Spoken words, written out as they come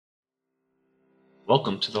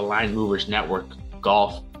Welcome to the Line Movers Network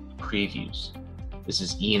Golf Previews. This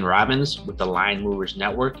is Ian Robbins with the Line Movers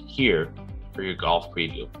Network here for your golf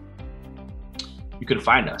preview. You can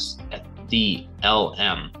find us at the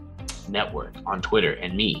LM Network on Twitter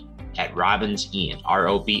and me at Robbins Ian,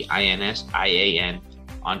 ROBINSIAN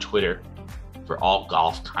on Twitter for all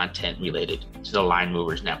golf content related to the Line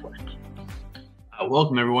Movers Network.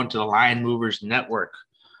 Welcome everyone to the Line Movers Network.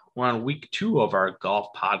 We're on week 2 of our golf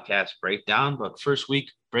podcast breakdown, but first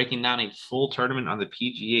week breaking down a full tournament on the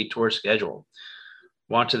PGA Tour schedule.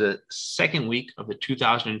 We're on to the second week of the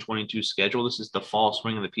 2022 schedule. This is the fall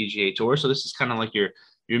swing of the PGA Tour, so this is kind of like your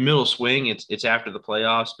middle swing. It's after the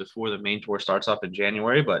playoffs before the main tour starts up in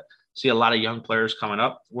January, but see a lot of young players coming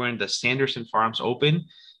up. We're in the Sanderson Farms Open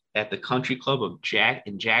at the Country Club of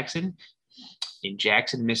Jackson,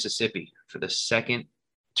 Mississippi for the second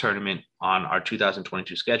tournament on our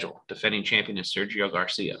 2022 schedule. Defending champion is Sergio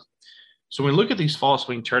Garcia. So when we look at these fall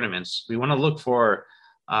swing tournaments, we want to look for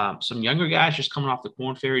some younger guys just coming off the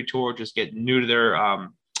Korn Ferry Tour, just getting new to their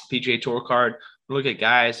PGA Tour card. We look at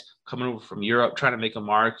guys coming over from Europe trying to make a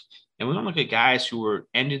mark, and we want to look at guys who were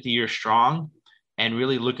ended the year strong and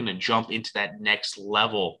really looking to jump into that next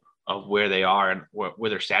level of where they are and where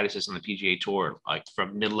their status is on the PGA Tour, like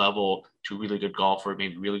from mid-level to really good golfer,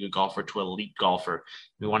 maybe really good golfer to elite golfer.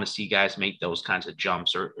 We want to see guys make those kinds of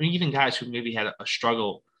jumps, or even guys who maybe had a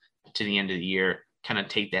struggle to the end of the year, kind of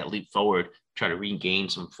take that leap forward, try to regain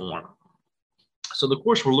some form. So the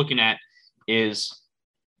course we're looking at is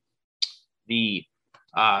the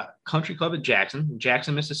Country Club at Jackson,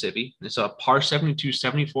 Mississippi. It's a par 72,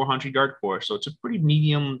 7,400-yard course, so it's a pretty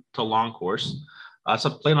medium to long course. It's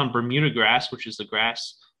played on Bermuda grass, which is the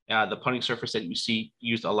grass, the putting surface that you see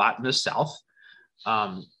used a lot in the South.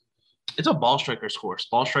 It's a ball striker's course.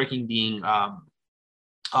 Ball striking being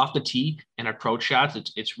off the tee and approach shots.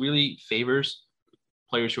 It's really favors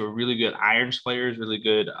players who are really good irons players, really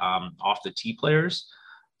good off the tee players.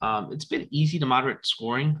 It's been easy to moderate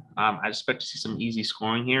scoring. I expect to see some easy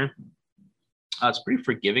scoring here. It's pretty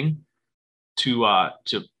forgiving to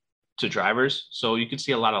drivers, so you can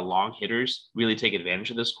see a lot of long hitters really take advantage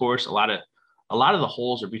of this course. A lot of the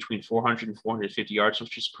holes are between 400 and 450 yards,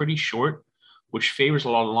 which is pretty short, which favors a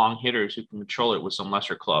lot of long hitters who can control it with some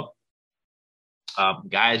lesser club.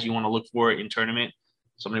 Guys you want to look for in tournament,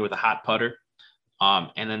 somebody with a hot putter,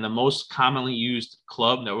 and then the most commonly used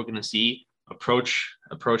club that we're going to see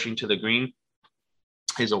approaching to the green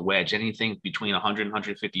is a wedge. Anything between 100 and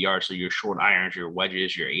 150 yards, so your short irons, your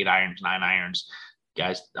wedges, your 8 irons, 9 irons,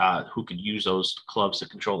 guys who could use those clubs to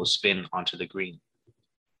control the spin onto the green.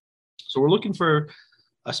 So we're looking for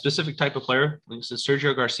a specific type of player. Like I said,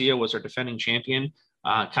 Sergio Garcia was our defending champion,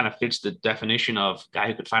 kind of fits the definition of guy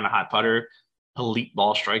who could find a hot putter, elite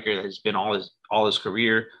ball striker that has been all his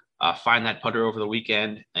career, find that putter over the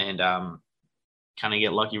weekend and kind of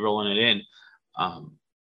get lucky rolling it in.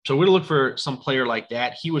 So we're going to look for some player like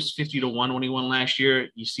that. He was 50-1 when he won last year.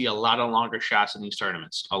 You see a lot of longer shots in these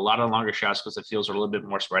tournaments, because the fields are a little bit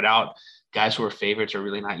more spread out. Guys who are favorites are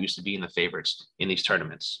really not used to being the favorites in these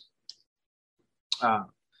tournaments.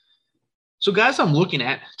 So guys I'm looking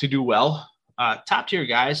at to do well, top tier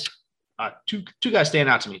guys, two guys stand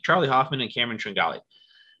out to me, Charlie Hoffman and Cameron Tringali.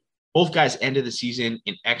 Both guys ended the season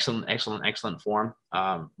in excellent form.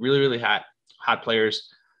 Really, really hot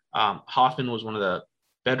players. Hoffman was one of the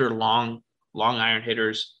better long iron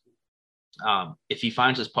hitters. If he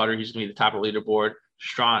finds his putter, he's going to be the top of the leaderboard.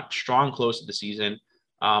 Strong close to the season.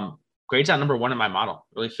 Grades out number 1 in my model.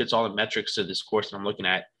 Really fits all the metrics to this course that I'm looking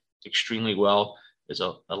at extremely well. Is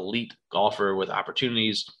an elite golfer with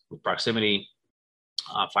opportunities, with proximity,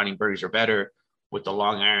 finding birdies are better, with the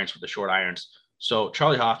long irons, with the short irons. So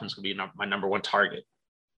Charlie Hoffman's going to be my number 1 target.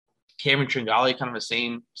 Cameron Tringali, kind of the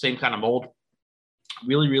same kind of mold.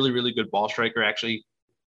 Really, really, really good ball striker. Actually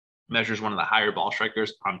measures one of the higher ball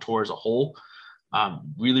strikers on tour as a whole.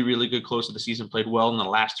 Really, really good close to the season. Played well in the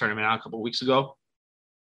last tournament out a couple of weeks ago.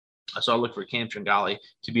 So I look for Cam Tringali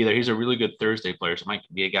to be there. He's a really good Thursday player, so might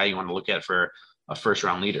be a guy you want to look at for a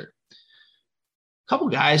first-round leader. A couple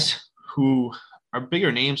guys who are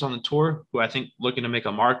bigger names on the tour who I think looking to make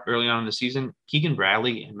a mark early on in the season, Keegan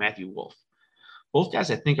Bradley and Matthew Wolff. Both guys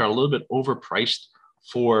I think are a little bit overpriced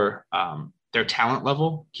for their talent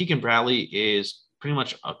level. Keegan Bradley is pretty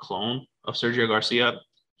much a clone of Sergio Garcia.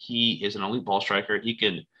 He is an elite ball striker. He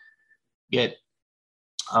can get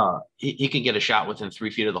a shot within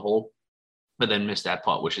 3 feet of the hole, but then miss that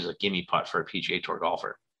putt, which is a gimme putt for a PGA Tour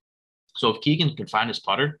golfer. So if Keegan can find his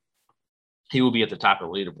putter, he will be at the top of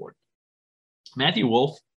the leaderboard. Matthew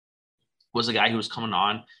Wolff was a guy who was coming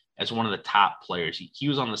on as one of the top players. He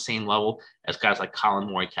was on the same level as guys like Colin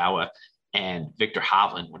Morikawa and Victor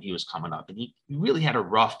Hovland when he was coming up. And he really had a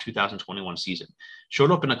rough 2021 season.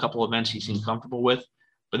 Showed up in a couple events he seemed comfortable with,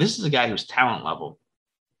 but this is a guy whose talent level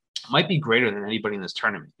might be greater than anybody in this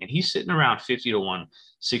tournament. And he's sitting around 50 to 1,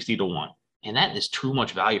 60 to 1. And that is too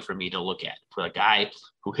much value for me to look at. For a guy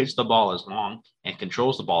who hits the ball as long and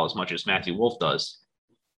controls the ball as much as Matthew Wolff does,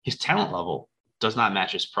 his talent level does not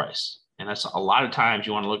match his price. And that's a lot of times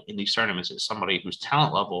you want to look in these tournaments as somebody whose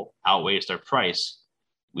talent level outweighs their price.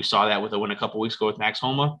 We saw that with a win a couple weeks ago with Max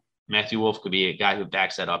Homa. Matthew Wolff could be a guy who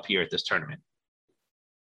backs that up here at this tournament.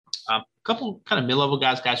 A couple kind of mid-level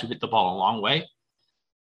guys who hit the ball a long way,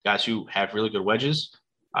 guys who have really good wedges.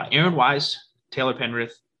 Aaron Wise, Taylor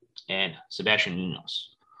Pendrith, and Sebastian Munoz.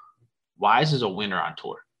 Wise is a winner on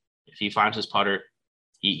tour. If he finds his putter,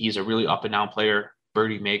 he's a really up-and-down player,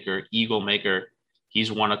 birdie maker, eagle maker.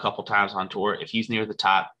 He's won a couple times on tour. If he's near the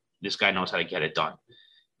top, this guy knows how to get it done.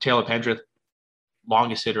 Taylor Pendrith,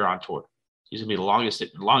 longest hitter on tour. He's going to be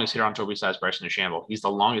the longest hitter on tour besides Bryson DeChambeau. He's the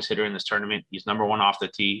longest hitter in this tournament. He's number one off the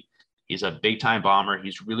tee. He's a big-time bomber.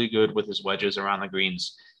 He's really good with his wedges around the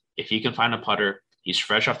greens. If he can find a putter, he's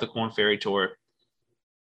fresh off the Korn Ferry Tour.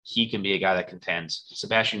 He can be a guy that contends.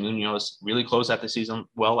 Sebastian Munoz really closed out the season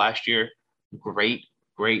well last year. Great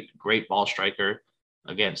ball striker.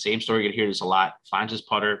 Again, same story. You hear this a lot. Finds his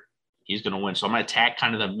putter, he's going to win. So I'm going to attack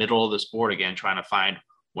kind of the middle of this board again, trying to find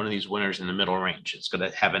one of these winners in the middle range. It's going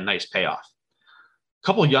to have a nice payoff. A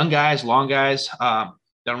couple of young guys, long guys that I'm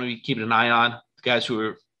going to be keeping an eye on. The guys who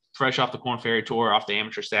are fresh off the Korn Ferry Tour, off the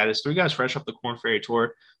amateur status. 3 guys fresh off the Korn Ferry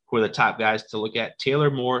Tour who are the top guys to look at.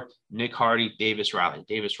 Taylor Moore, Nick Hardy, Davis Riley.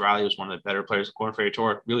 Davis Riley was one of the better players of the Korn Ferry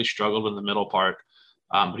Tour. Really struggled in the middle part,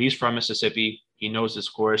 but he's from Mississippi. He knows this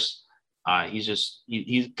course.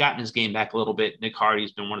 He's gotten his game back a little bit. Nick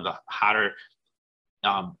Hardy's been one of the hotter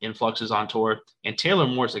influxes on tour. And Taylor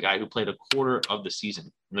Moore's the guy who played a quarter of the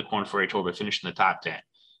season in the Korn Ferry Tour, but finished in the top 10.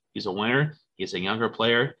 He's a winner. He's a younger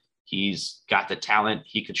player. He's got the talent.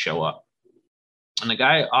 He could show up. And the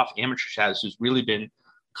guy off amateur status who's really been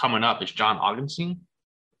coming up is John Augenstein.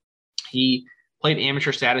 He played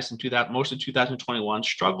amateur status in most of 2021,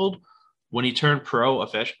 struggled when he turned pro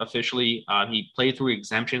officially. He played through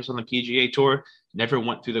exemptions on the PGA Tour, never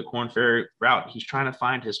went through the Korn Ferry route. He's trying to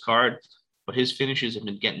find his card, but his finishes have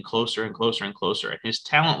been getting closer and closer and closer. And his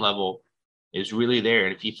talent level is really there.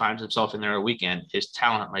 And if he finds himself in there a weekend, his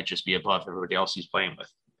talent might just be above everybody else he's playing with.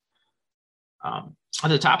 At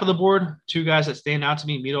the top of the board, 2 guys that stand out to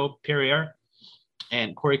me, Mito Pereira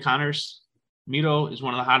and Corey Connors. Mito is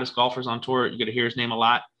one of the hottest golfers on tour. You're going to hear his name a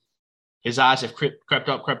lot. His odds have crept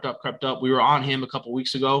up. We were on him a couple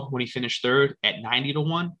weeks ago when he finished 3rd at 90 to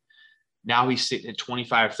 1. Now he's sitting at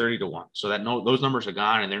 25, 30 to 1. So those numbers are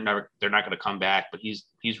gone and they're not going to come back, but he's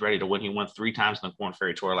ready to win. He won 3 times in the Korn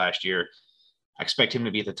Ferry Tour last year. I expect him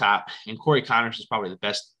to be at the top. And Corey Connors is probably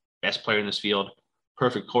the best player in this field.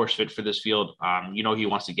 Perfect course fit for this field. He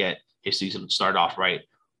wants to get his season start off right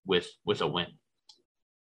with a win.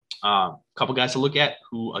 A couple guys to look at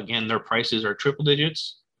who, again, their prices are triple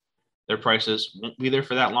digits. Their prices won't be there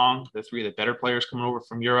for that long. The 3 of the better players coming over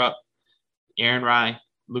from Europe: Aaron Rai,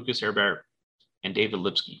 Lucas Herbert, and David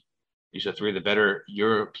Lipsky. These are 3 of the better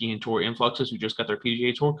European Tour influxes who just got their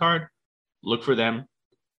PGA Tour card. Look for them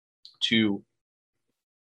to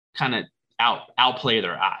kind of outplay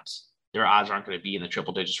their odds. Their odds aren't going to be in the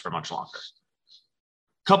triple digits for much longer.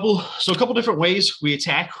 A couple different ways we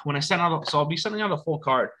attack when I send out. So I'll be sending out a full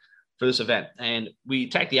card for this event, and we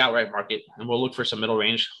attack the outright market, and we'll look for some middle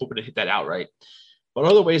range, hoping to hit that outright. But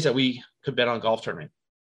other ways that we could bet on golf tournament,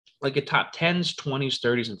 like a top 10s, 20s,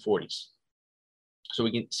 30s, and 40s. So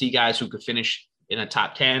we can see guys who could finish in a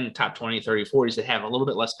top 10, top 20, 30, 40s that have a little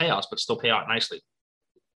bit less payouts, but still pay out nicely.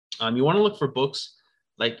 You want to look for books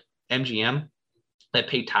like MGM that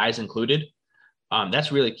pay ties included.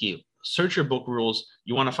 That's really key. Search your book rules.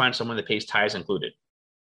 You want to find someone that pays ties included.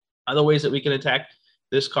 Other ways that we can attack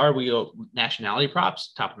this card, we go nationality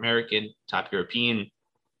props: top American, top European,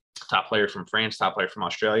 top player from France, top player from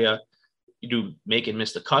Australia. You do make and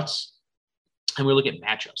miss the cuts, and we look at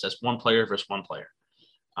matchups. That's one player versus one player.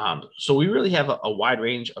 So we really have a wide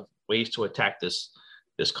range of ways to attack this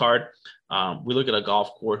card. We look at a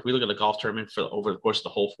golf course. We look at a golf tournament for over the course of the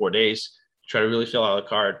whole 4 days. Try to really fill out the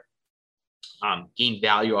card. Gain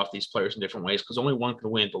value off these players in different ways, because only one can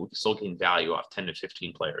win, but we can still gain value off 10 to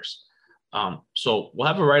 15 players. So we'll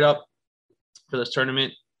have a write-up for this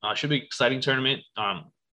tournament. Should be an exciting tournament.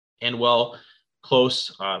 And well,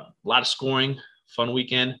 close. A lot of scoring. Fun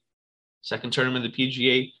weekend. Second tournament of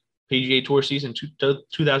the PGA Tour season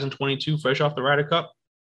 2022, fresh off the Ryder Cup.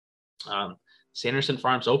 Sanderson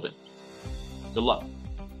Farms Open. Good luck.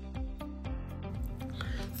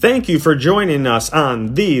 Thank you for joining us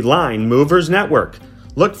on the Line Movers Network.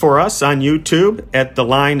 Look for us on YouTube at the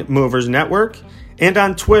Line Movers Network and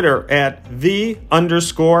on Twitter at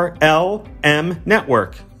 _LM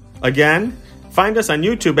Network. Again, find us on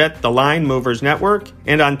YouTube at the Line Movers Network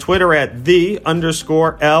and on Twitter at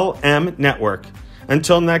 _LM Network.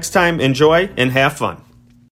 Until next time, enjoy and have fun.